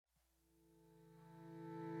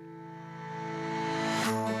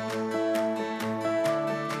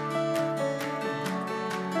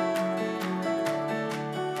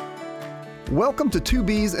Welcome to Two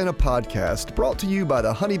Bees in a Podcast, brought to you by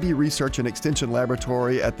the Honeybee Research and Extension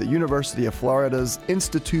Laboratory at the University of Florida's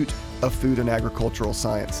Institute of Food and Agricultural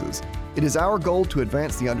Sciences. It is our goal to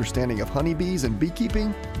advance the understanding of honeybees and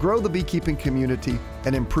beekeeping, grow the beekeeping community,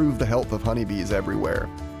 and improve the health of honeybees everywhere.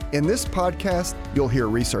 In this podcast, you'll hear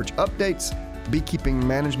research updates, beekeeping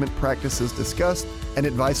management practices discussed, and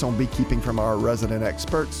advice on beekeeping from our resident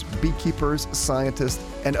experts, beekeepers, scientists,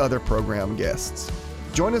 and other program guests.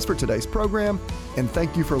 Join us for today's program, and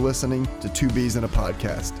thank you for listening to Two Bees in a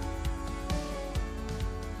Podcast.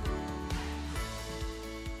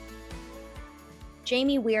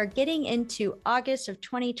 Jamie, we are getting into August of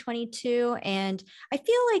 2022, and I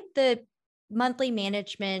feel like the monthly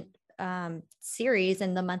management series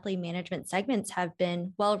and the monthly management segments have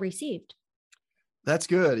been well received. That's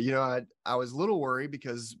good. You know, I was a little worried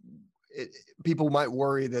because people might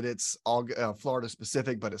worry that it's all Florida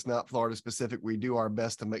specific, but it's not Florida specific. We do our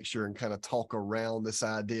best to make sure and kind of talk around this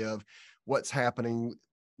idea of what's happening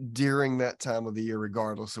during that time of the year,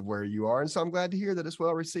 regardless of where you are. And so I'm glad to hear that it's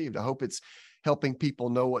well received. I hope it's helping people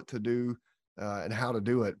know what to do and how to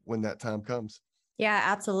do it when that time comes. Yeah,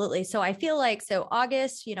 absolutely. So I feel like,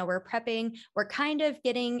 August, we're prepping, we're kind of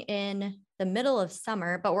getting in the middle of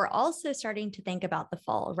summer, but we're also starting to think about the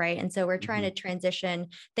fall, right? And so we're trying to transition,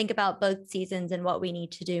 think about both seasons and what we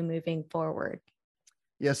need to do moving forward.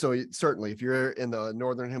 Yeah, so certainly if you're in the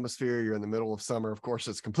Northern Hemisphere, you're in the middle of summer. Of course,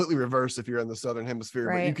 it's completely reversed if you're in the Southern Hemisphere,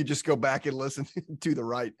 right. But you could just go back and listen to the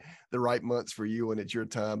right months for you when it's your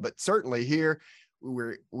time. But certainly here,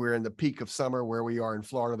 we're in the peak of summer where we are in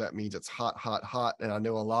Florida. That means it's hot, hot, hot. And I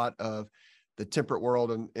know a lot of the temperate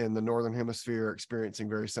world in the Northern Hemisphere are experiencing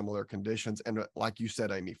very similar conditions. And like you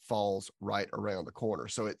said, Amy, fall's right around the corner.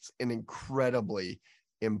 So it's an incredibly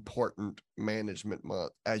important management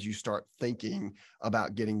month as you start thinking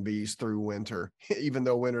about getting bees through winter. Even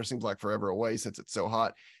though winter seems like forever away since it's so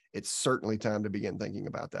hot, it's certainly time to begin thinking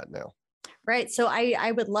about that now. Right. So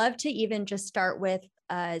I would love to even just start with,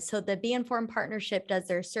 so the Bee Informed Partnership does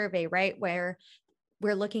their survey, right, where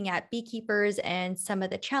we're looking at beekeepers and some of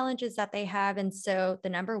the challenges that they have. And so the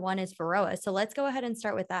number one is Varroa. So let's go ahead and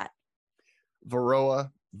start with that. Varroa.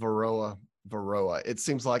 It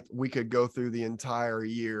seems like we could go through the entire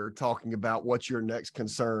year talking about what's your next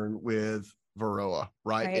concern with Varroa,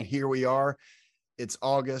 right? And here we are. It's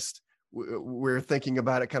August. We're thinking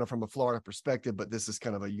about it kind of from a Florida perspective, but this is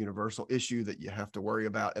kind of a universal issue that you have to worry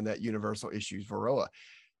about. And that universal issue is Varroa.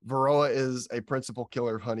 Varroa is a principal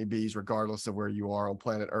killer of honeybees, regardless of where you are on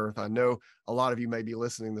planet Earth. I know a lot of you may be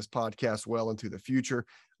listening to this podcast well into the future,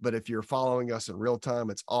 but if you're following us in real time,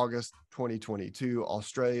 it's August 2022.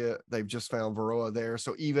 Australia, they've just found Varroa there.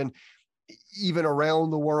 So even around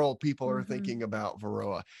the world, people are thinking about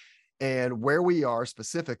Varroa. And where we are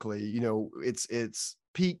specifically, it's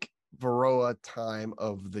peak Varroa time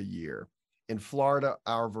of the year. In Florida,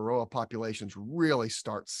 our Varroa populations really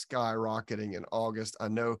start skyrocketing in August. I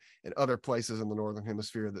know in other places in the Northern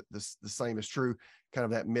Hemisphere that the same is true, kind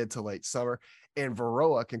of that mid to late summer. And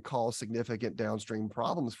Varroa can cause significant downstream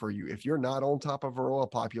problems for you. If you're not on top of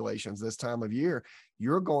Varroa populations this time of year,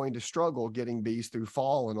 you're going to struggle getting bees through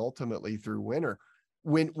fall and ultimately through winter.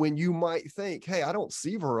 When you might think, hey, I don't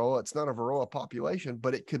see Varroa, it's not a Varroa population,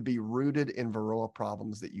 but it could be rooted in Varroa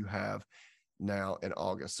problems that you have now in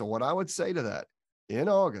August. So what I would say to that, in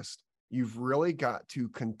August, you've really got to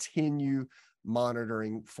continue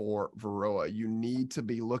monitoring for Varroa. You need to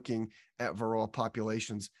be looking at Varroa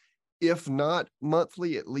populations, if not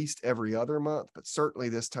monthly, at least every other month, but certainly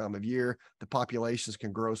this time of year, the populations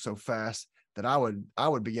can grow so fast that I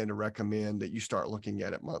would begin to recommend that you start looking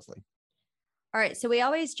at it monthly. All right. So we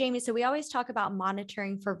always talk about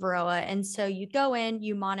monitoring for Varroa. And so you go in,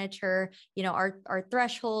 you monitor, our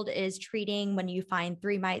threshold is treating when you find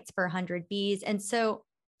 3 mites per 100 bees. And so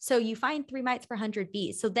you find 3 mites per 100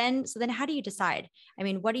 bees. So then how do you decide? I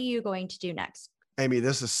mean, what are you going to do next? Amy,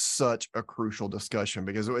 this is such a crucial discussion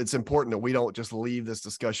because it's important that we don't just leave this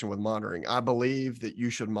discussion with monitoring. I believe that you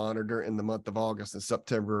should monitor in the month of August and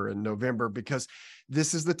September and November because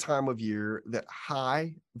this is the time of year that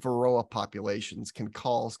high Varroa populations can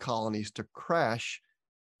cause colonies to crash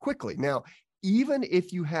quickly. Now, even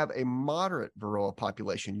if you have a moderate Varroa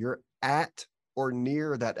population, you're at or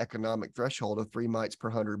near that economic threshold of 3 mites per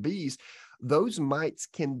 100 bees, those mites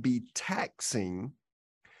can be taxing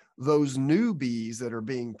those new bees that are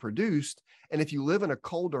being produced. And if you live in a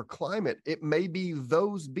colder climate, it may be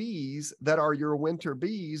those bees that are your winter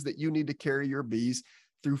bees that you need to carry your bees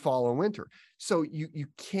through fall and winter. So you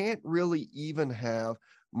can't really even have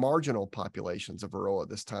marginal populations of Varroa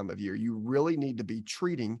this time of year. You really need to be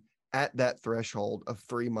treating at that threshold of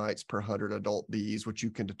 3 mites per 100 adult bees, which you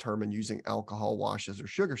can determine using alcohol washes or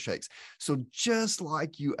sugar shakes. So just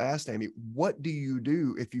like you asked, Amy, what do you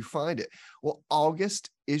do if you find it? Well, August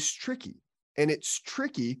is tricky, and it's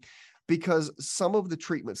tricky because some of the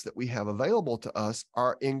treatments that we have available to us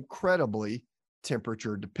are incredibly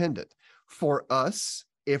temperature dependent. For us,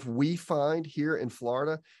 if we find here in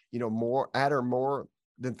Florida, more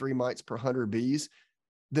than 3 mites per 100 bees,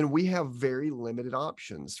 then we have very limited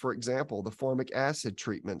options. For example, the formic acid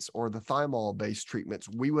treatments or the thymol-based treatments,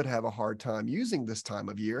 we would have a hard time using this time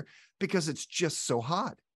of year because it's just so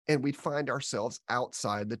hot, and we'd find ourselves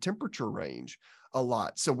outside the temperature range a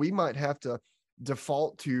lot. So we might have to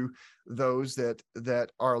default to those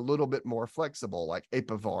that are a little bit more flexible, like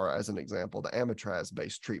Apivara as an example, the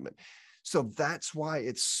amitraz-based treatment. So that's why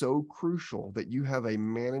it's so crucial that you have a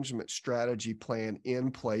management strategy plan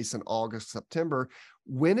in place in August, September.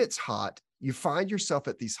 When it's hot, you find yourself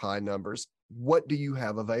at these high numbers. What do you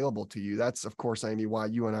have available to you? That's, of course, Amy, why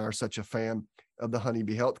you and I are such a fan of the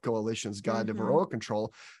Honeybee Health Coalition's Guide to Varroa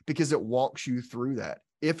Control, because it walks you through that.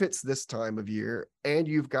 If it's this time of year and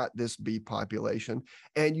you've got this bee population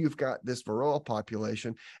and you've got this Varroa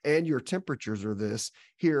population and your temperatures are this,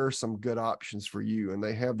 here are some good options for you. And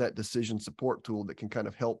they have that decision support tool that can kind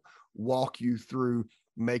of help walk you through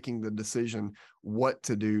making the decision what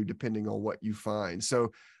to do depending on what you find.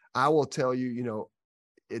 So I will tell you,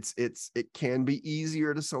 it can be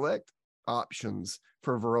easier to select options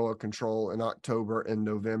for Varroa control in October and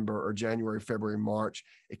November, or January, February, March.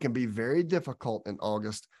 It can be very difficult in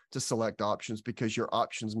August to select options because your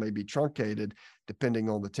options may be truncated depending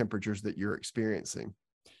on the temperatures that you're experiencing.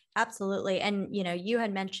 Absolutely. And, you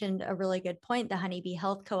had mentioned a really good point, the Honeybee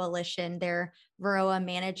Health Coalition, their Varroa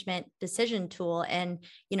management decision tool. And,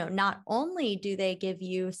 not only do they give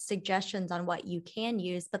you suggestions on what you can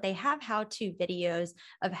use, but they have how-to videos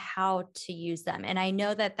of how to use them. And I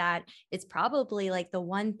know that is probably like the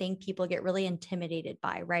one thing people get really intimidated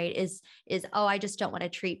by, right? Is, oh, I just don't want to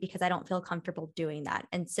treat because I don't feel comfortable doing that.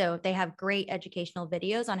 And so they have great educational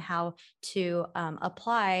videos on how to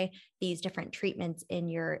apply these different treatments in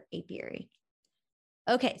your apiary.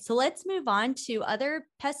 Okay, so let's move on to other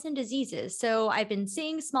pests and diseases. So I've been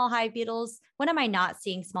seeing small hive beetles. When am I not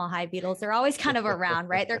seeing small hive beetles? They're always kind of around,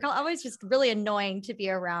 right? They're always just really annoying to be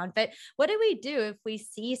around. But what do we do if we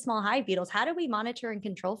see small hive beetles? How do we monitor and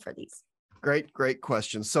control for these? Great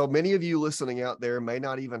question. So many of you listening out there may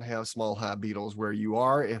not even have small hive beetles where you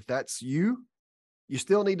are. If that's you, you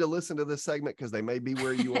still need to listen to this segment because they may be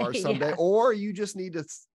where you are someday, yeah. Or you just need to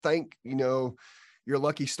thank, your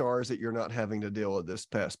lucky stars that you're not having to deal with this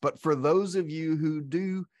pest. But for those of you who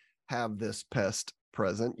do have this pest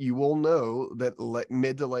present, you will know that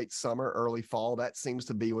mid to late summer, early fall, that seems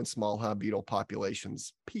to be when small hive beetle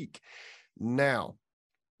populations peak. Now,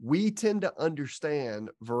 we tend to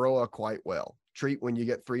understand Varroa quite well. Treat when you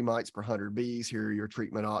get 3 mites per 100 bees. Here are your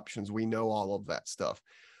treatment options. We know all of that stuff.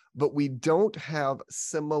 But we don't have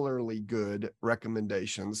similarly good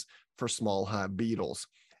recommendations for small hive beetles.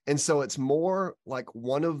 And so it's more like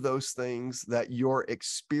one of those things that your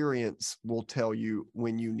experience will tell you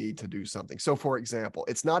when you need to do something. So for example,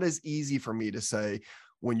 it's not as easy for me to say,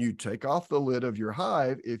 when you take off the lid of your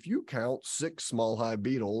hive, if you count 6 small hive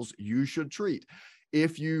beetles, you should treat.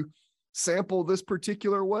 If you sample this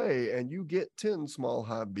particular way and you get 10 small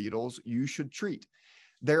hive beetles, you should treat.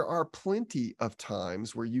 There are plenty of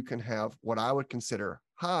times where you can have what I would consider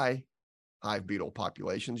high hive beetle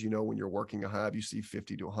populations. When you're working a hive, you see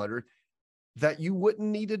 50 to 100, that you wouldn't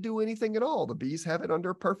need to do anything at all. The bees have it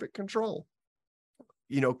under perfect control.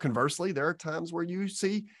 Conversely, there are times where you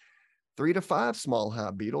see 3 to 5 small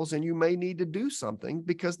hive beetles, and you may need to do something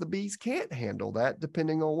because the bees can't handle that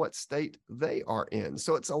depending on what state they are in.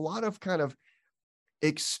 So it's a lot of kind of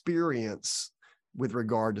experience with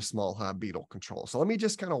regard to small hive beetle control. So let me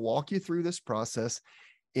just kind of walk you through this process.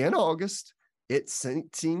 In August, it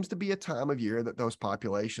seems to be a time of year that those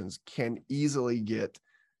populations can easily get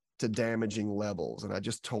to damaging levels. And I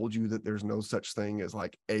just told you that there's no such thing as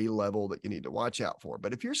like a level that you need to watch out for.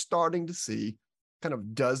 But if you're starting to see kind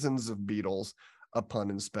of dozens of beetles upon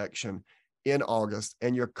inspection in August,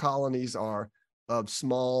 and your colonies are of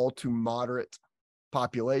small to moderate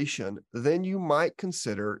population, then you might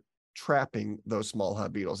consider trapping those small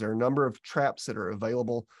hive beetles. There are a number of traps that are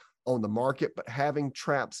available on the market, but having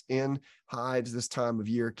traps in hives this time of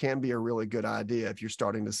year can be a really good idea if you're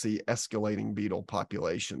starting to see escalating beetle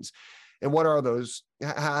populations. And what are those?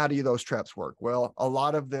 How do those traps work? Well, a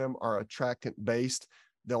lot of them are attractant based.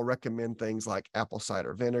 They'll recommend things like apple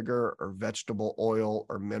cider vinegar or vegetable oil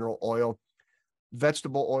or mineral oil.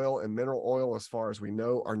 Vegetable oil and mineral oil, as far as we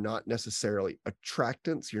know, are not necessarily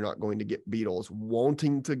attractants. You're not going to get beetles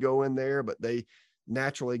wanting to go in there, but they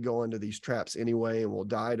naturally go into these traps anyway and will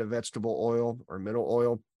die to vegetable oil or mineral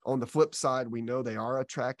oil. On the flip side, we know they are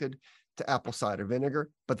attracted to apple cider vinegar,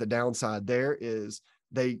 but the downside there is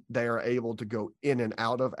they are able to go in and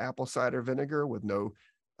out of apple cider vinegar with no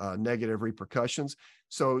negative repercussions.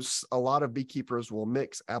 So a lot of beekeepers will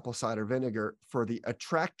mix apple cider vinegar for the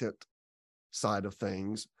attractant side of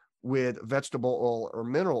things with vegetable oil or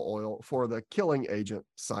mineral oil for the killing agent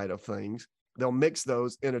side of things. They'll mix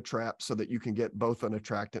those in a trap so that you can get both an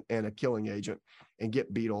attractant and a killing agent and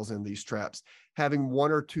get beetles in these traps. Having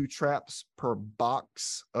 1 or 2 traps per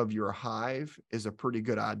box of your hive is a pretty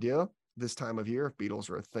good idea this time of year if beetles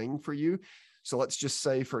are a thing for you. So let's just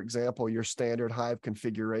say, for example, your standard hive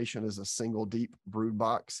configuration is a single deep brood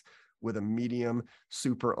box with a medium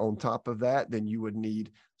super on top of that. Then you would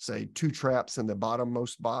need, say, 2 traps in the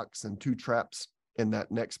bottommost box and 2 traps in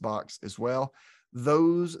that next box as well.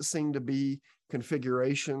 Those seem to be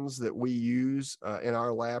configurations that we use in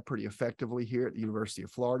our lab pretty effectively here at the University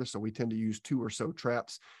of Florida. So we tend to use 2 or so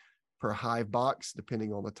traps per hive box,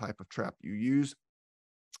 depending on the type of trap you use.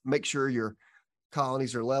 Make sure your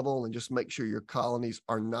colonies are level, and just make sure your colonies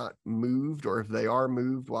are not moved, or if they are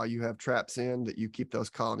moved while you have traps in, that you keep those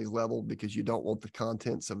colonies level, because you don't want the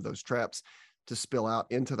contents of those traps to spill out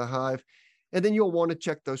into the hive. And then you'll want to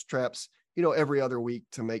check those traps, every other week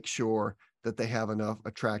to make sure that they have enough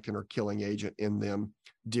attractant or killing agent in them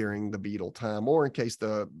during the beetle time, or in case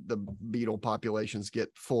the beetle populations get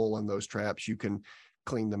full in those traps, you can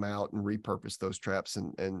clean them out and repurpose those traps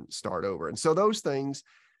and start over. And so those things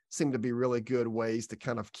seem to be really good ways to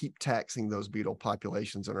kind of keep taxing those beetle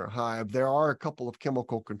populations in our hive. There are a couple of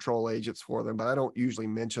chemical control agents for them, but I don't usually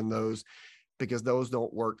mention those because those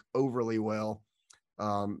don't work overly well.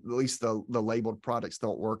 At least the labeled products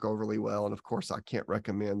don't work overly well. And of course, I can't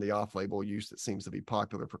recommend the off-label use that seems to be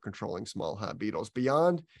popular for controlling small hive beetles.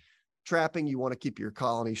 Beyond trapping, you want to keep your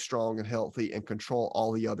colony strong and healthy and control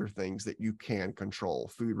all the other things that you can control: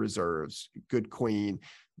 food reserves, good queen,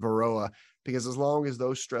 varroa, because as long as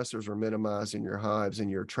those stressors are minimized in your hives and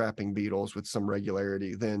you're trapping beetles with some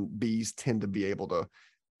regularity, then bees tend to be able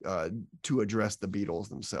to address the beetles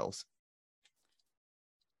themselves.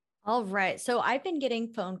 All right. So I've been getting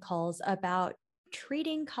phone calls about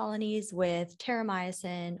treating colonies with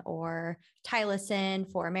terramycin or tylosin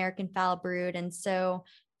for American foul brood. And so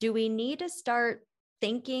do we need to start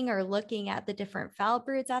thinking or looking at the different foul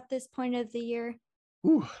broods at this point of the year?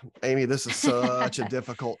 Ooh, Amy, this is such a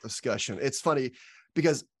difficult discussion. It's funny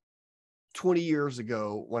because 20 years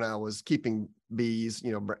ago, when I was keeping bees,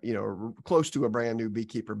 close to a brand new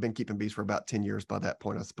beekeeper, been keeping bees for about 10 years by that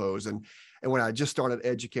point, I suppose. And when I just started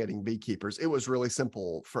educating beekeepers, it was really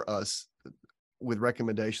simple for us with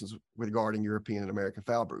recommendations regarding European and American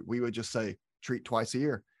foul brood. We would just say, treat twice a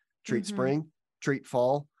year, treat spring, treat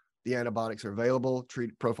fall. The antibiotics are available,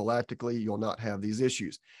 treat prophylactically. You'll not have these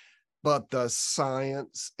issues. But the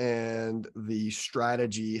science and the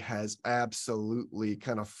strategy has absolutely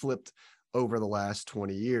kind of flipped over the last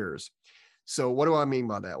 20 years. So what do I mean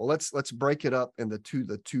by that? Well, let's break it up into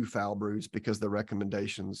the two foul broods, because the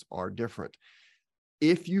recommendations are different.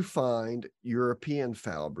 If you find European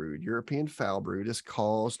foul brood is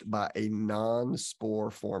caused by a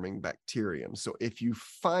non-spore forming bacterium. So if you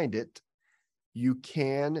find it, you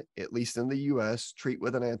can, at least in the US, treat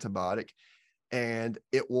with an antibiotic, and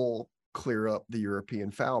it will clear up the European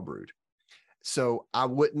foul brood. So I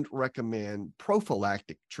wouldn't recommend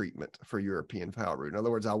prophylactic treatment for European foul brood. In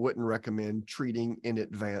other words, I wouldn't recommend treating in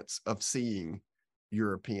advance of seeing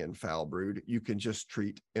European foul brood. You can just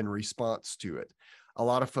treat in response to it. A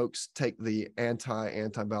lot of folks take the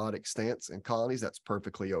anti-antibiotic stance in colonies. That's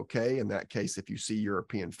perfectly okay. In that case, if you see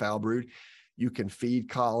European foul brood, you can feed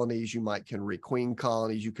colonies, you can requeen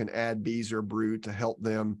colonies, you can add bees or brood to help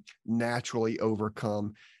them naturally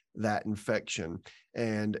overcome that infection.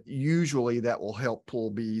 And usually that will help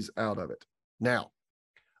pull bees out of it. Now,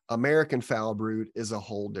 American foul brood is a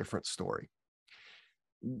whole different story.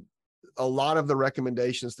 A lot of the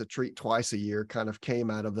recommendations to treat twice a year kind of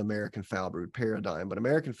came out of the American foul brood paradigm, but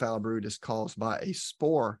American foul brood is caused by a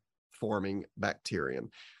spore forming bacterium.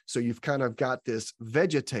 So you've kind of got this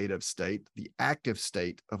vegetative state, the active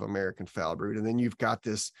state of American foul brood, and then you've got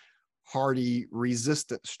this hardy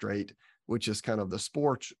resistant trait, which is kind of the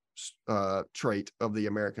spore trait of the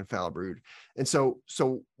American foul brood. And so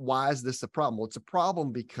why is this a problem? Well, it's a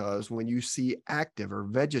problem because when you see active or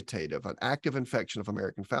vegetative, an active infection of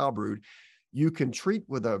American foul brood, you can treat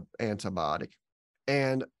with an antibiotic,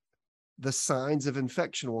 and the signs of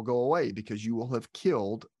infection will go away because you will have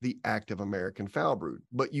killed the active American foul brood,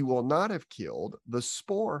 but you will not have killed the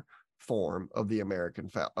spore form of the American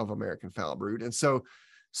foul brood. And so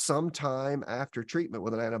sometime after treatment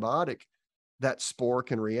with an antibiotic, that spore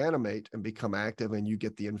can reanimate and become active, and you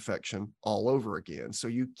get the infection all over again. So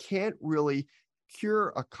you can't really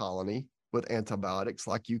cure a colony with antibiotics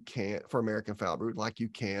like you can for American foul brood, like you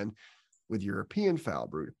can with European foul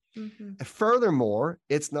brood. Mm-hmm. Furthermore,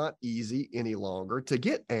 it's not easy any longer to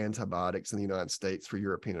get antibiotics in the United States for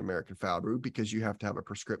European and American foul brood because you have to have a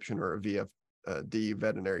prescription or a VFD,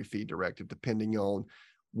 veterinary feed directive, depending on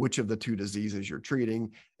which of the two diseases you're treating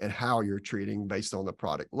and how you're treating based on the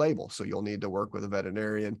product label. So you'll need to work with a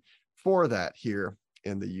veterinarian for that here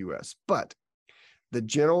in the US. But the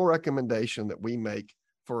general recommendation that we make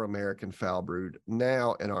for American foul brood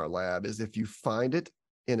now in our lab is if you find it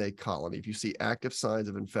in a colony, if you see active signs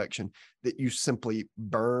of infection, that you simply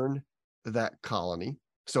burn that colony.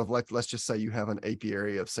 So if let's just say you have an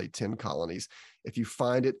apiary of, say, 10 colonies. If you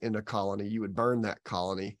find it in a colony, you would burn that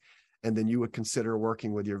colony, and then you would consider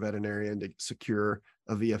working with your veterinarian to secure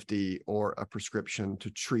a VFD or a prescription to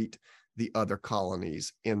treat the other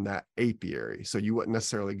colonies in that apiary. So you wouldn't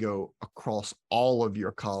necessarily go across all of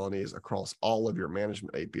your colonies, across all of your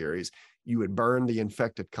management apiaries. You would burn the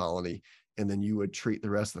infected colony, and then you would treat the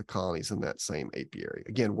rest of the colonies in that same apiary.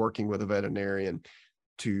 Again, working with a veterinarian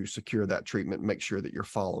to secure that treatment, make sure that you're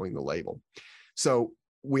following the label. So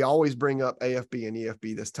we always bring up AFB and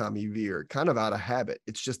EFB this time of year, kind of out of habit.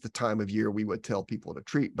 It's just the time of year we would tell people to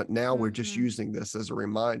treat, but now we're just using this as a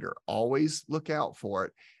reminder. Always look out for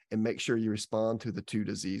it and make sure you respond to the two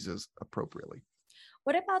diseases appropriately.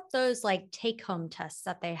 What about those like take-home tests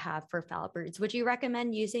that they have for foul broods? Would you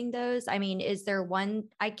recommend using those? I mean, is there one?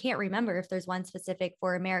 I can't remember if there's one specific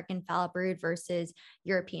for American foul brood versus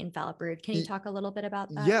European foul brood. Can you talk a little bit about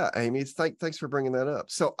that? Yeah, Amy, thanks for bringing that up.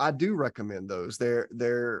 So I do recommend those.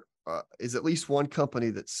 There is at least one company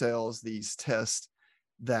that sells these tests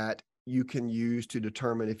that you can use to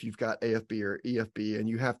determine if you've got AFB or EFB, and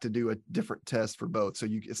you have to do a different test for both. So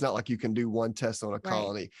it's not like you can do one test on a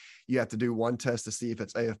colony. Right. You have to do one test to see if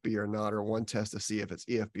it's AFB or not, or one test to see if it's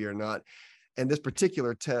EFB or not. And this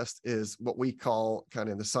particular test is what we call, kind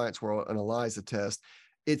of in the science world, an ELISA test.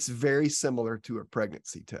 It's very similar to a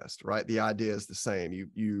pregnancy test, right? The idea is the same.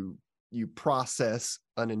 You process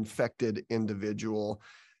an infected individual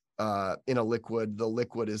in a liquid. The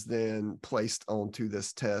liquid is then placed onto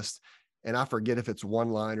this test. And I forget if it's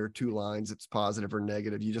one line or two lines, it's positive or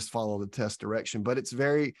negative. You just follow the test direction, but it's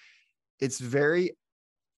very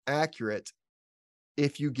accurate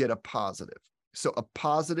if you get a positive. So a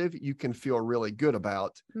positive you can feel really good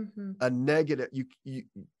about. Mm-hmm. A negative,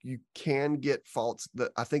 you can get false.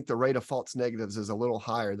 I think the rate of false negatives is a little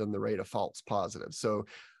higher than the rate of false positives. So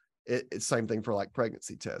it's same thing for like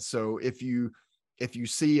pregnancy tests. So if you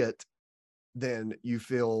see it, then you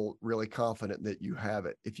feel really confident that you have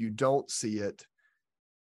it. If you don't see it,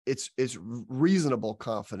 it's reasonable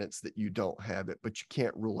confidence that you don't have it, but you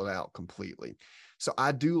can't rule it out completely. So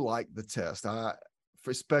I do like the test.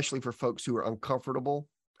 Especially for folks who are uncomfortable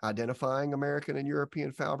identifying American and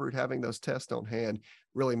European foul brood, having those tests on hand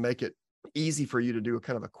really make it easy for you to do a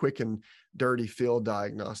kind of a quick and dirty field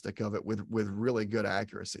diagnostic of it with really good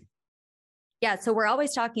accuracy. Yeah. So we're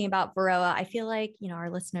always talking about Varroa. I feel like, our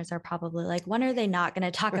listeners are probably like, when are they not going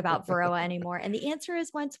to talk about Varroa anymore? And the answer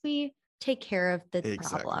is once we take care of the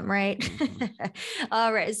problem, right? Mm-hmm.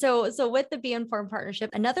 All right. So with the Bee Informed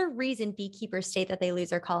partnership, another reason beekeepers state that they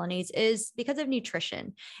lose their colonies is because of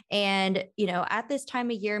nutrition. And, at this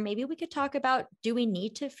time of year, maybe we could talk about, do we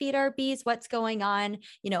need to feed our bees? What's going on?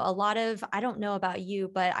 A lot of, I don't know about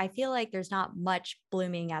you, but I feel like there's not much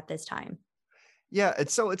blooming at this time. Yeah,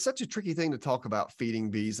 it's such a tricky thing to talk about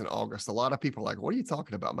feeding bees in August. A lot of people are like, what are you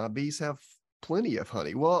talking about? My bees have plenty of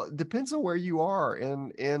honey. Well, it depends on where you are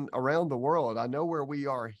in around the world. I know where we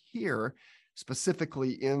are here,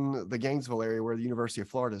 specifically in the Gainesville area where the University of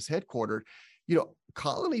Florida is headquartered.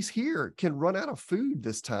 Colonies here can run out of food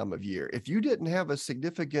this time of year. If you didn't have a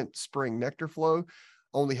significant spring nectar flow,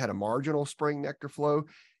 only had a marginal spring nectar flow,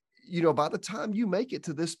 by the time you make it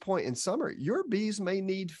to this point in summer, your bees may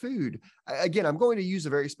need food. Again, I'm going to use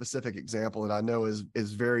a very specific example that I know is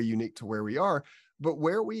very unique to where we are, but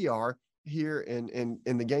where we are here in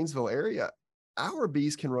the Gainesville area, our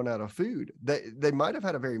bees can run out of food. They might have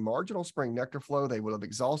had a very marginal spring nectar flow. They will have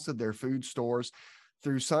exhausted their food stores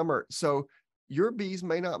through summer. So your bees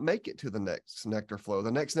may not make it to the next nectar flow.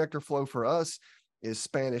 The next nectar flow for us is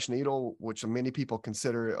Spanish needle, which many people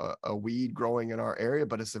consider a weed growing in our area,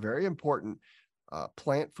 but it's a very important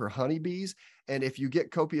plant for honeybees. And if you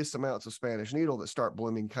get copious amounts of Spanish needle that start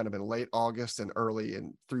blooming kind of in late August and early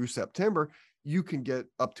and through September, you can get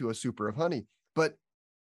up to a super of honey. But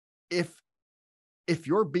if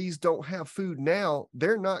your bees don't have food now,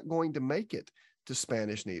 they're not going to make it to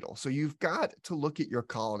Spanish needle. So you've got to look at your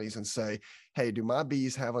colonies and say, hey, do my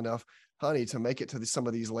bees have enough honey to make it to some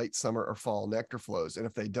of these late summer or fall nectar flows? And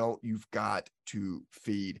if they don't, you've got to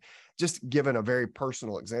feed. Just given a very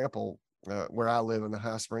personal example, where I live in the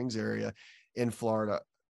High Springs area in Florida,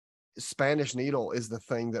 Spanish needle is the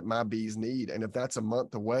thing that my bees need. And if that's a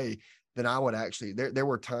month away, then I would actually, there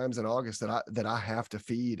were times in August that I have to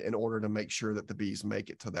feed in order to make sure that the bees make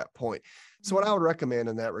it to that point. So what I would recommend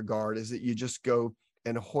in that regard is that you just go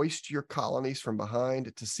and hoist your colonies from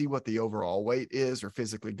behind to see what the overall weight is, or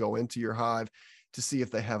physically go into your hive to see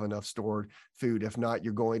if they have enough stored food. If not,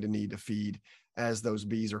 you're going to need to feed as those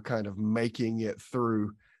bees are kind of making it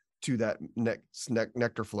through to that next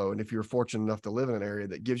nectar flow. And if you're fortunate enough to live in an area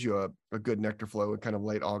that gives you a good nectar flow in kind of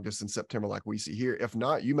late August and September, like we see here, if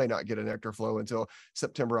not, you may not get a nectar flow until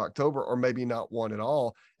September, October, or maybe not one at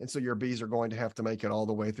all. And so your bees are going to have to make it all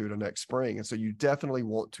the way through to next spring. And so you definitely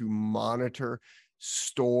want to monitor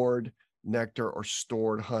stored nectar or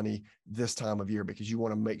stored honey this time of year, because you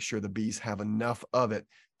want to make sure the bees have enough of it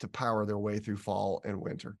to power their way through fall and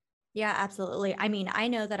winter. Yeah, absolutely. I mean, I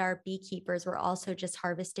know that our beekeepers were also just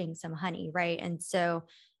harvesting some honey, right? And so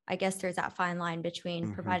I guess there's that fine line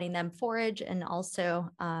between providing them forage and also,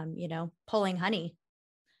 pulling honey.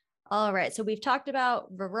 All right. So we've talked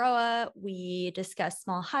about Varroa. We discussed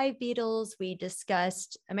small hive beetles. We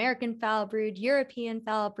discussed American foul brood, European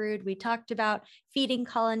foul brood. We talked about feeding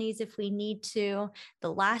colonies if we need to.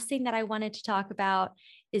 The last thing that I wanted to talk about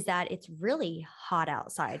is that it's really hot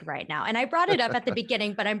outside right now. And I brought it up at the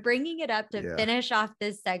beginning, but I'm bringing it up to finish off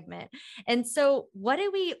this segment. And so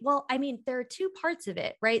there are two parts of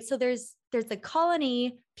it, right? So there's the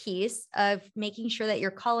colony piece of making sure that your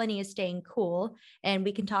colony is staying cool. And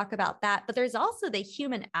we can talk about that. But there's also the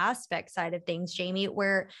human aspect side of things, Jamie,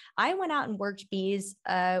 where I went out and worked bees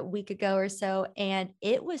a week ago or so, and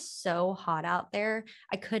it was so hot out there.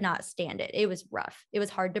 I could not stand it. It was rough. It was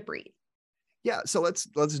hard to breathe. Yeah, so let's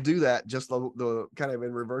do that just the kind of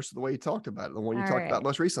in reverse of the way you talked about it, the one you talked about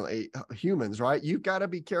most recently, humans, right? You've got to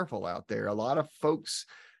be careful out there. A lot of folks,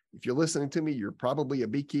 if you're listening to me, you're probably a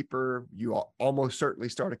beekeeper. You almost certainly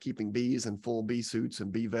started keeping bees in full bee suits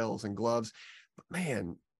and bee veils and gloves. But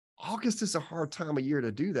man, August is a hard time of year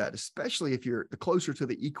to do that, especially if you're the closer to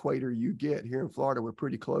the equator you get. Here in Florida, we're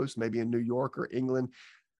pretty close, maybe in New York or England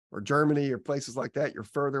or Germany or places like that, you're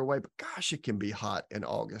further away, but gosh, it can be hot in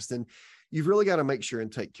August. And you've really got to make sure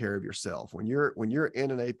and take care of yourself. When you're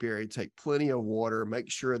in an apiary, take plenty of water,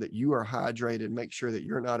 make sure that you are hydrated, make sure that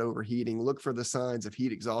you're not overheating, look for the signs of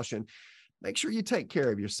heat exhaustion, make sure you take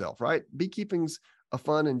care of yourself, right? Beekeeping's a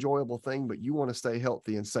fun, enjoyable thing, but you want to stay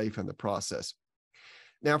healthy and safe in the process.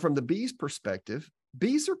 Now, from the bees' perspective,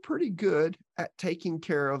 bees are pretty good at taking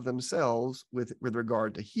care of themselves with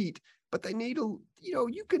regard to heat, but they need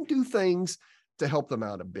you can do things to help them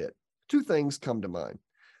out a bit. Two things come to mind.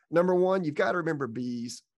 Number one, you've got to remember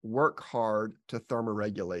bees work hard to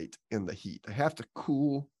thermoregulate in the heat. They have to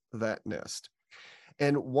cool that nest.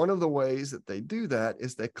 And one of the ways that they do that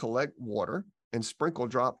is they collect water and sprinkle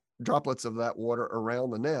droplets of that water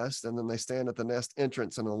around the nest. And then they stand at the nest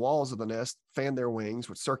entrance and the walls of the nest, fan their wings,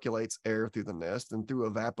 which circulates air through the nest. And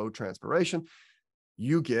through evapotranspiration,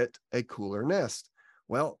 you get a cooler nest.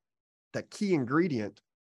 Well, that key ingredient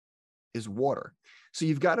is water. So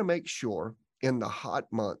you've got to make sure in the hot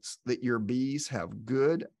months that your bees have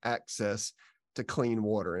good access to clean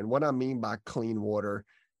water. And what I mean by clean water,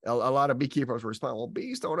 a lot of beekeepers respond, well,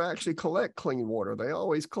 bees don't actually collect clean water. They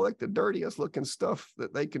always collect the dirtiest looking stuff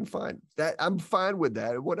that they can find. That I'm fine with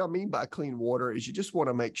that. And what I mean by clean water is you just want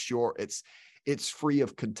to make sure it's free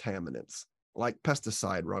of contaminants, like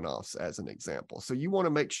pesticide runoffs as an example. So you want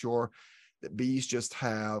to make sure that bees just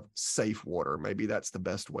have safe water. Maybe that's the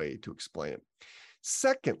best way to explain it.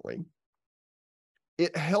 Secondly,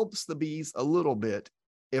 it helps the bees a little bit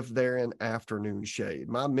if they're in afternoon shade.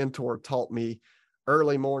 My mentor taught me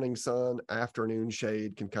early morning sun, afternoon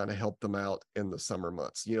shade can kind of help them out in the summer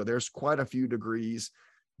months. There's quite a few degrees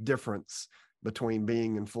difference between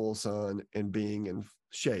being in full sun and being in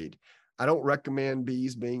shade. I don't recommend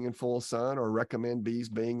bees being in full sun or recommend bees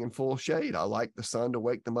being in full shade. I like the sun to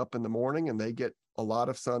wake them up in the morning and they get a lot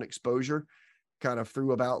of sun exposure kind of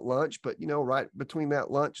through about lunch. But, right between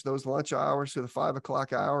those lunch hours to the 5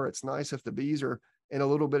 o'clock hour, it's nice if the bees are in a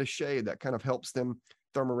little bit of shade. That kind of helps them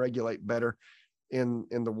thermoregulate better in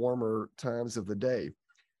the warmer times of the day.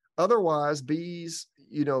 otherwise, bees,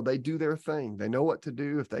 they do their thing. They know what to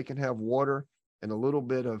do. If they can have water and a little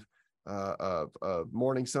bit of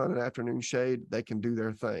morning sun and afternoon shade, they can do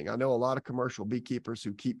their thing. I know a lot of commercial beekeepers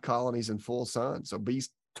who keep colonies in full sun, so bees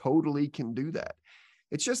totally can do that.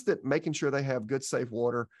 It's just that making sure they have good, safe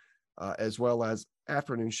water, as well as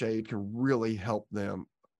afternoon shade, can really help them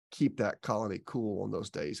keep that colony cool on those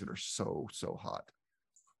days that are so, so hot.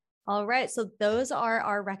 All right. So those are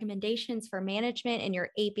our recommendations for management in your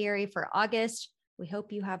apiary for August. We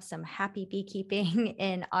hope you have some happy beekeeping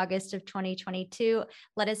in August of 2022.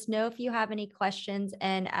 Let us know if you have any questions.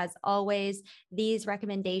 And as always, these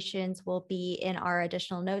recommendations will be in our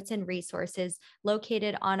additional notes and resources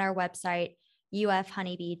located on our website,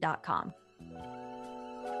 ufhoneybee.com.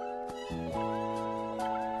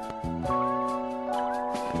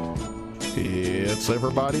 It's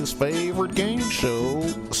everybody's favorite game show,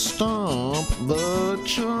 Stump the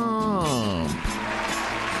Chump.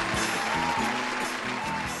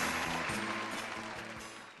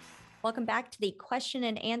 Welcome back to the question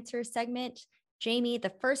and answer segment. Jamie,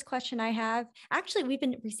 the first question I have, actually, we've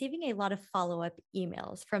been receiving a lot of follow-up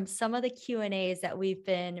emails from some of the Q&As that we've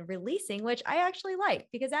been releasing, which I actually like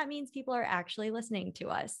because that means people are actually listening to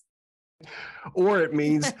us. Or it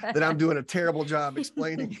means that I'm doing a terrible job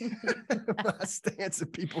explaining my stance,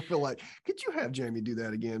 and people feel like, could you have Jamie do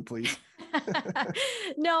that again, please?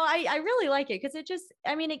 No, I really like it because it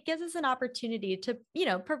gives us an opportunity to,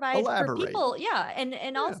 provide Elaborate. For people. Yeah.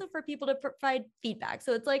 And also for people to provide feedback.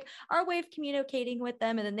 So it's like our way of communicating with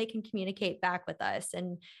them, and then they can communicate back with us,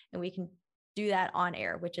 and we can do that on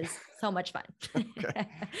air, which is so much fun. Okay.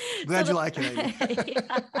 Glad you like it, Amy.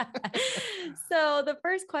 So the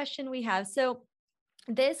first question we have, so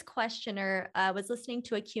this questioner was listening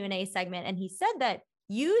to a Q&A segment, and he said that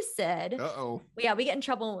you said, yeah, we get in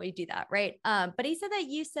trouble when we do that, right? But he said that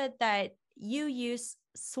you said that you use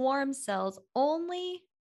swarm cells only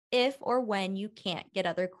if or when you can't get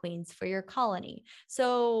other queens for your colony.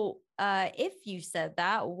 So if you said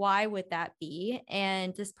that, why would that be?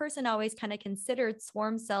 And this person always kind of considered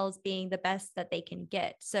swarm cells being the best that they can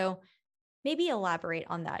get. So maybe elaborate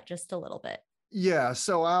on that just a little bit. Yeah.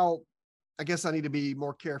 So I guess I need to be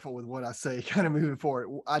more careful with what I say kind of moving forward.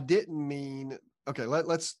 I didn't mean, okay,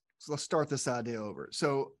 let's start this idea over.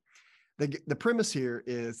 So the premise here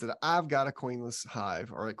is that I've got a queenless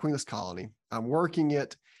hive or a queenless colony. I'm working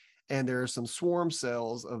it, and there are some swarm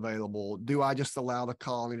cells available. Do I just allow the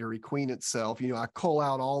colony to requeen itself? I cull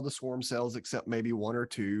out all the swarm cells except maybe one or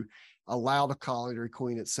two, allow the colony to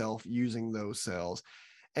requeen itself using those cells.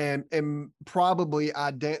 And probably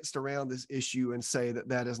I danced around this issue and say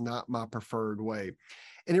that is not my preferred way.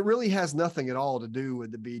 And it really has nothing at all to do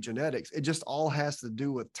with the bee genetics. It just all has to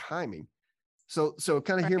do with timing. So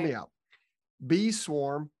kind of hear me out. Bees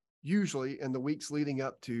swarm usually in the weeks leading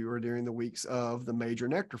up to or during the weeks of the major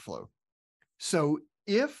nectar flow. So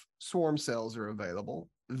if swarm cells are available,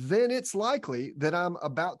 then it's likely that I'm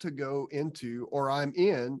about to go into or I'm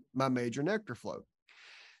in my major nectar flow.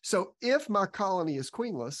 So if my colony is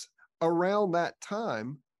queenless around that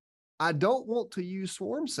time, I don't want to use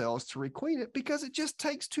swarm cells to requeen it because it just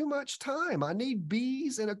takes too much time. I need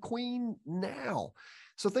bees and a queen now.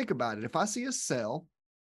 So think about it. If I see a cell,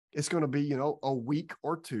 it's going to be, a week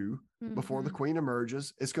or two before the queen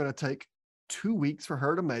emerges. It's going to take 2 weeks for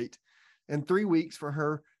her to mate and 3 weeks for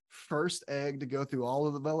her first egg to go through all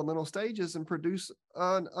of the developmental stages and produce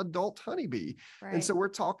an adult honeybee. Right. And so we're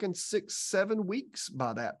talking 6-7 weeks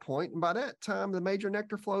by that point. And by that time, the major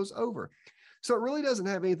nectar flow is over. So it really doesn't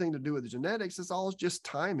have anything to do with the genetics. It's all just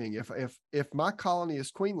timing. If my colony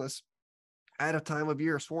is queenless at a time of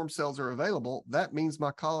year swarm cells are available, that means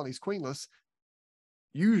my colony is queenless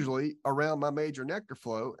usually around my major nectar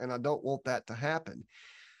flow, and I don't want that to happen.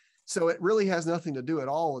 So it really has nothing to do at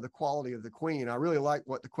all with the quality of the queen. I really like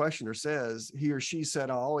what the questioner says. He or she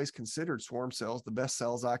said, I always considered swarm cells the best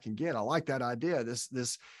cells I can get. I like that idea,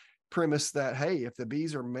 this premise that, hey, if the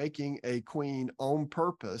bees are making a queen on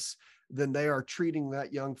purpose, then they are treating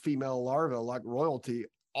that young female larva like royalty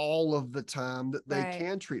all of the time, that they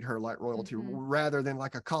can treat her like royalty rather than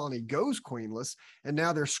like a colony goes queenless and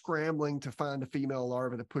now they're scrambling to find a female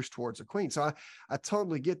larva to push towards a queen. So I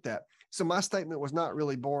totally get that. So my statement was not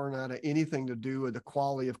really born out of anything to do with the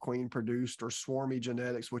quality of queen produced or swarmy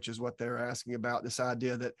genetics, which is what they're asking about. This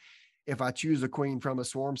idea that if I choose a queen from a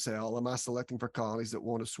swarm cell, am I selecting for colonies that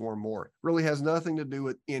want to swarm more? Really has nothing to do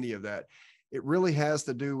with any of that. It really has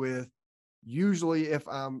to do with, usually if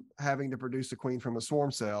I'm having to produce a queen from a swarm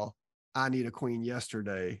cell, I need a queen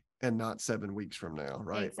yesterday and not 7 weeks from now,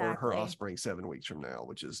 right? Exactly. Or her offspring 7 weeks from now,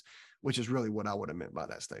 which is really what I would have meant by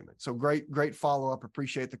that statement. So great follow-up.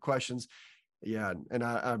 Appreciate the questions. Yeah. And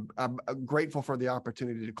I'm grateful for the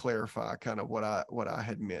opportunity to clarify kind of what I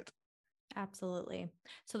had meant. Absolutely.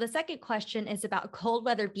 So the second question is about cold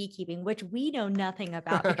weather beekeeping, which we know nothing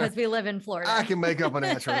about because we live in Florida. I can make up an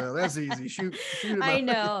answer though. That's easy. Shoot it. I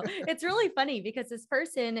know. It's really funny because this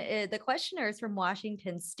person, the questioner is from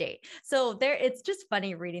Washington State. So it's just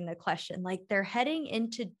funny reading the question. Like they're heading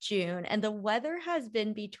into June and the weather has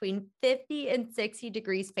been between 50 and 60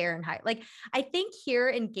 degrees Fahrenheit. Like I think here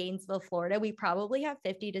in Gainesville, Florida, we probably have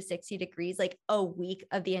 50 to 60 degrees like a week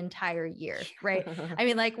of the entire year, right? I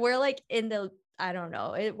mean, like we're like in the, I don't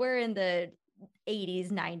know, we're in the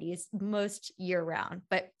 80s, 90s, most year round.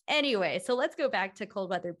 But anyway, so let's go back to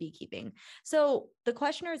cold weather beekeeping. So the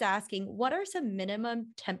questioner is asking, what are some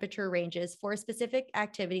minimum temperature ranges for specific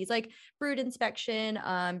activities like brood inspection,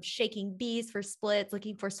 shaking bees for splits,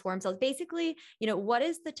 looking for swarm cells? Basically, what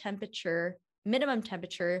is the minimum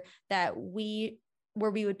temperature that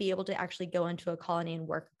where we would be able to actually go into a colony and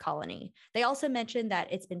work a colony? They also mentioned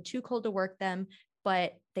that it's been too cold to work them,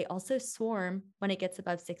 but they also swarm when it gets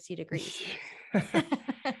above 60 degrees.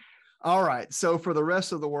 All right. So for the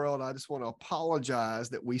rest of the world, I just want to apologize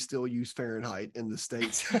that we still use Fahrenheit in the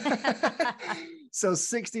States. So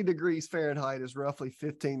 60 degrees Fahrenheit is roughly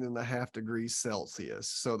 15.5 degrees Celsius.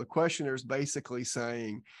 So the questioner is basically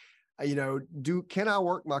saying, can I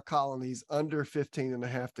work my colonies under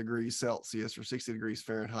 15.5 degrees Celsius or 60 degrees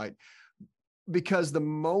Fahrenheit? Because the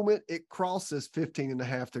moment it crosses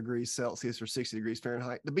 15.5 degrees Celsius or 60 degrees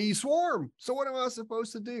Fahrenheit, the bees swarm. So what am I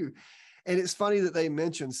supposed to do? And it's funny that they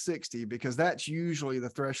mentioned 60 because that's usually the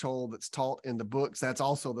threshold that's taught in the books. That's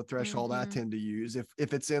also the threshold I tend to use.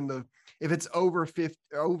 If it's over 60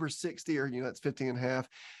 or, it's 15.5,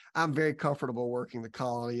 I'm very comfortable working the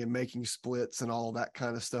colony and making splits and all that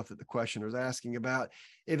kind of stuff that the questioner is asking about.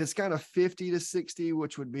 If it's kind of 50 to 60,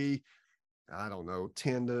 which would be, I don't know,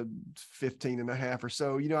 10 to 15.5 or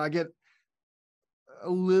so, I get a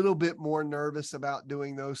little bit more nervous about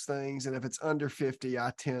doing those things. And if it's under 50,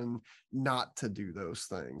 I tend not to do those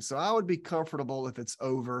things. So I would be comfortable if it's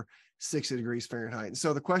over 60 degrees Fahrenheit. And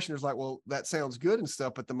so the questioner is like, well, that sounds good and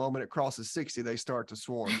stuff, but the moment it crosses 60, they start to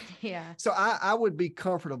swarm. Yeah. So I would be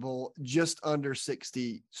comfortable just under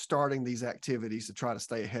 60 starting these activities to try to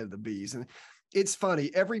stay ahead of the bees. And it's funny,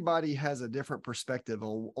 everybody has a different perspective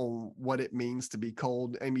on what it means to be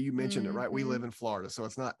cold. Amy, you mentioned it, right? We live in Florida, so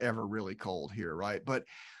it's not ever really cold here, right? But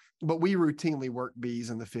we routinely work bees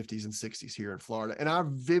in the 50s and 60s here in Florida. And I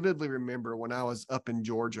vividly remember when I was up in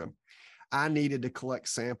Georgia, I needed to collect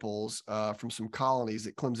samples from some colonies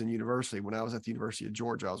at Clemson University. When I was at the University of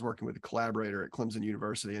Georgia, I was working with a collaborator at Clemson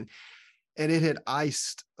University, and it had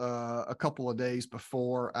iced a couple of days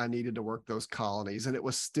before I needed to work those colonies. And it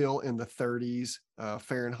was still in the 30s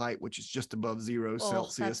Fahrenheit, which is just above 0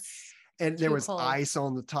 Celsius. And there was ice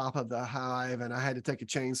on the top of the hive. And I had to take a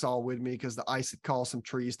chainsaw with me because the ice had caused some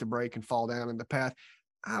trees to break and fall down in the path.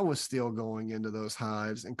 I was still going into those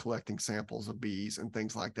hives and collecting samples of bees and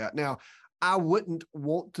things like that. Now, I wouldn't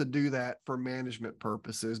want to do that for management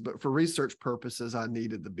purposes, but for research purposes, I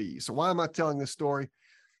needed the bees. So why am I telling this story?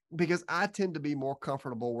 Because I tend to be more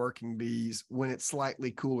comfortable working bees when it's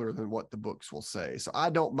slightly cooler than what the books will say. So I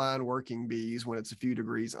don't mind working bees when it's a few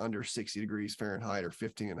degrees under 60 degrees Fahrenheit or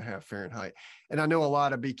 15.5 Fahrenheit. And I know a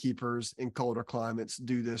lot of beekeepers in colder climates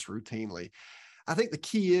do this routinely. I think the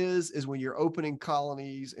key is when you're opening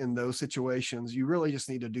colonies in those situations, you really just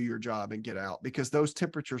need to do your job and get out because those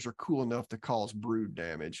temperatures are cool enough to cause brood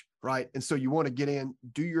damage, right? And so you want to get in,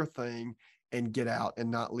 do your thing, and get out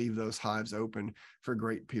and not leave those hives open for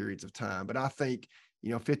great periods of time. But I think,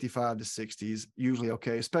 55 to 60 is usually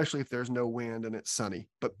okay, especially if there's no wind and it's sunny.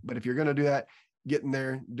 But if you're going to do that, get in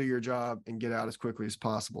there, do your job, and get out as quickly as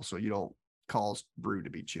possible so you don't cause brood to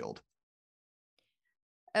be chilled.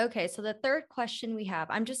 Okay, so the third question we have,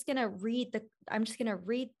 I'm just gonna read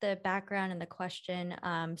the background and the question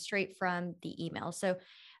straight from the email. So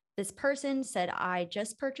this person said, I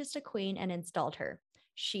just purchased a queen and installed her.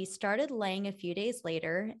 She started laying a few days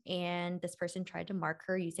later, and this person tried to mark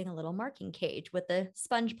her using a little marking cage with a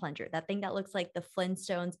sponge plunger, that thing that looks like the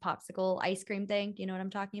Flintstones popsicle ice cream thing. Do you know what I'm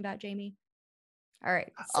talking about, Jamie? All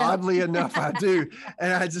right. So. Oddly enough, I do.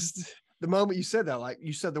 And the moment you said that, like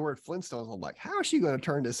you said the word Flintstones, I'm like, how is she going to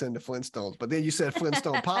turn this into Flintstones? But then you said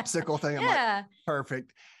Flintstone popsicle thing. I'm like,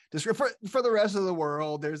 perfect. Just for the rest of the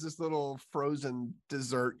world, there's this little frozen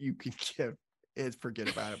dessert you can get forget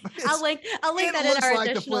about it. I'll link that in our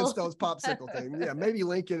like additional. The Flintstones popsicle thing. Yeah, maybe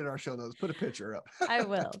link it in our show notes. Put a picture up. I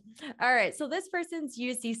will. All right. So this person's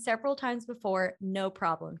used these several times before, no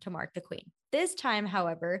problem to mark the queen. This time,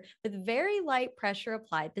 however, with very light pressure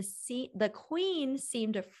applied, the queen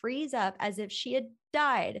seemed to freeze up as if she had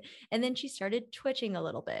died, and then she started twitching a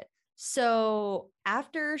little bit. So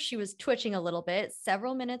after she was twitching a little bit,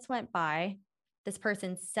 several minutes went by. This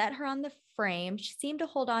person set her on the frame. She seemed to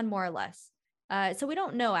hold on more or less. So we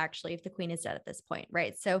don't know actually if the queen is dead at this point,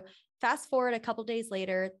 right? So fast forward a couple days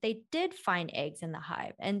later, they did find eggs in the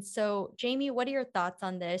hive. And so, Jamie, what are your thoughts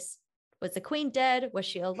on this? Was the queen dead? Was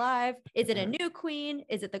she alive? Is it a new queen?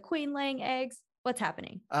 Is it the queen laying eggs? What's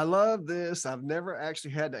happening? I love this. I've never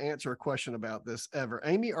actually had to answer a question about this ever.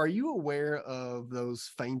 Amy, are you aware of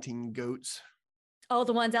those fainting goats? Oh,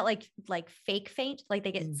 the ones that like fake faint, like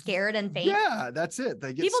they get scared and faint. Yeah, that's it.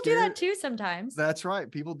 They get people scared. do that too sometimes. That's right.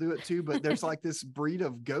 People do it too. But there's like this breed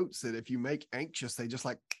of goats that if you make anxious, they just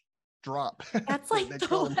like drop. That's like they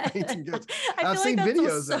call them fainting goats. I've seen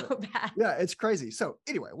videos of it. Bad. Yeah, it's crazy. So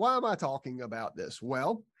anyway, why am I talking about this?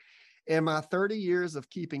 Well, in my 30 years of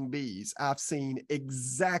keeping bees, I've seen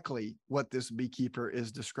exactly what this beekeeper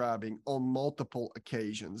is describing on multiple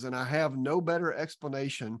occasions. And I have no better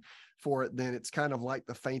explanation for it than it's kind of like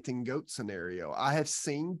the fainting goat scenario. I have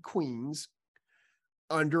seen queens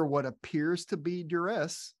under what appears to be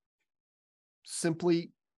duress simply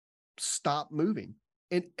stop moving.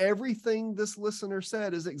 And everything this listener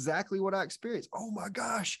said is exactly what I experienced. Oh my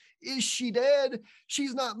gosh, is she dead?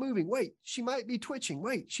 She's not moving. Wait, she might be twitching.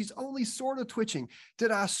 Wait, she's only sort of twitching.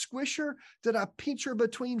 Did I squish her? Did I pinch her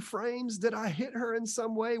between frames? Did I hit her in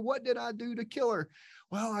some way? What did I do to kill her?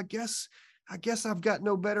 Well, I guess I've got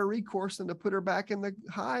no better recourse than to put her back in the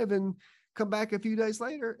hive and come back a few days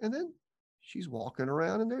later. And then she's walking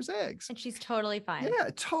around and there's eggs. And she's totally fine. Yeah,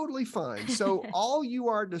 totally fine. So all you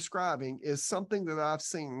are describing is something that I've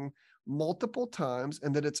seen multiple times,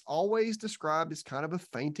 and that it's always described as kind of a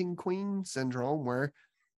fainting queen syndrome, where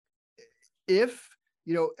if,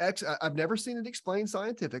 you know, I've never seen it explained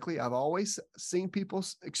scientifically. I've always seen people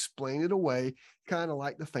explain it away, kind of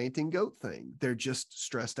like the fainting goat thing. They're just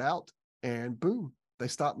stressed out and boom, they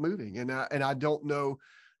stop moving. And I don't know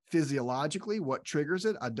physiologically what triggers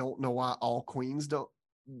it. I don't know why all queens don't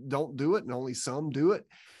do it and only some do it.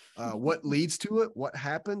 What leads to it, what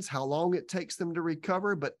happens, how long it takes them to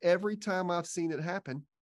recover. But every time I've seen it happen,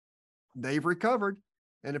 they've recovered.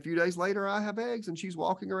 And a few days later, I have eggs and she's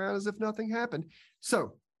walking around as if nothing happened.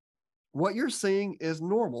 So what you're seeing is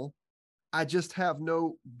normal. I just have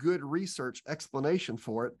no good research explanation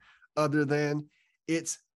for it other than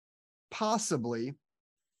it's possibly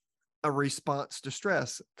a response to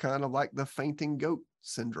stress, kind of like the fainting goat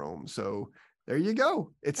syndrome. So there you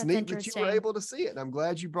go. It's neat that you were able to see it. And I'm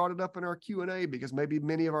glad you brought it up in our Q&A, because maybe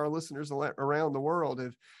many of our listeners around the world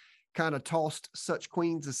have kind of tossed such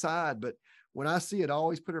queens aside. But when I see it, I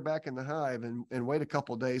always put her back in the hive and wait a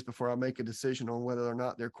couple of days before I make a decision on whether or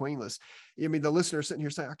not they're queenless. I mean, the listener sitting here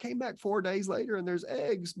saying, I came back 4 days later and there's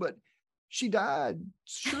eggs, but she died.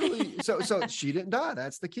 Surely. So she didn't die.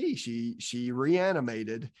 That's the key. She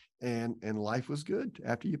reanimated and life was good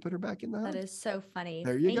after you put her back in the hive. That is so funny.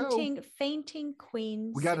 There you go. Fainting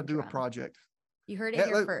queen. We got to do a project. You heard it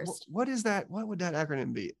here first. What is that? What would that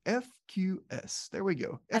acronym be? FQS. There we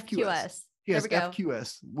go. FQS. Yes, there we go.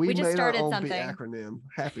 FQS. We just made started our own something. acronym.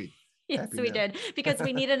 Happy. Yes, we did, because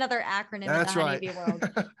we need another acronym That's in the right. honeybee world.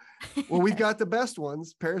 Well, we've got the best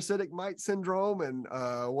ones: parasitic mite syndrome, and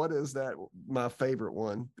what is that? My favorite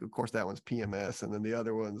one, of course, that one's PMS, and then the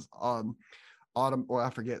other one's I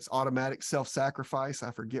forget. It's automatic self-sacrifice.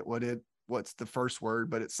 I forget what's the first word,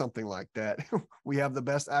 but it's something like that. We have the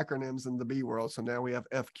best acronyms in the bee world, so now we have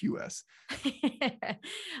FQS.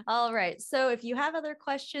 All right. So if you have other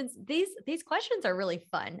questions, these questions are really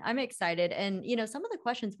fun. I'm excited. And some of the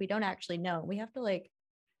questions we don't actually know. We have to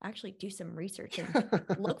actually do some research and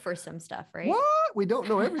look for some stuff, right? What? We don't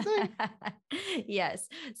know everything. Yes.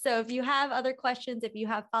 So if you have other questions, if you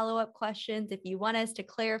have follow-up questions, if you want us to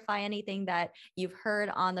clarify anything that you've heard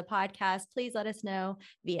on the podcast, please let us know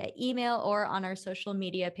via email or on our social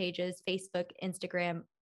media pages, Facebook, Instagram,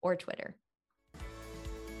 or Twitter.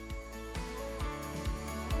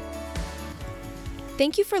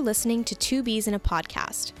 Thank you for listening to Two Bees in a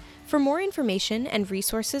Podcast. For more information and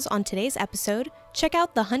resources on today's episode, check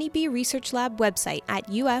out the Honeybee Research Lab website at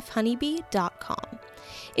ufhoneybee.com.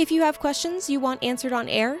 If you have questions you want answered on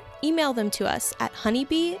air, email them to us at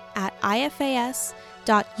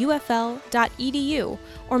honeybee@ifas.ufl.edu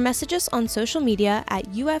or message us on social media at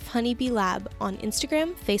UF Honeybee Lab on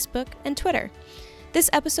Instagram, Facebook, and Twitter. This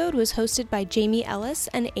episode was hosted by Jamie Ellis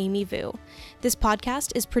and Amy Vu. This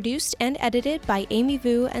podcast is produced and edited by Amy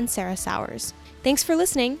Vu and Sarah Sowers. Thanks for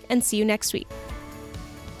listening, and see you next week.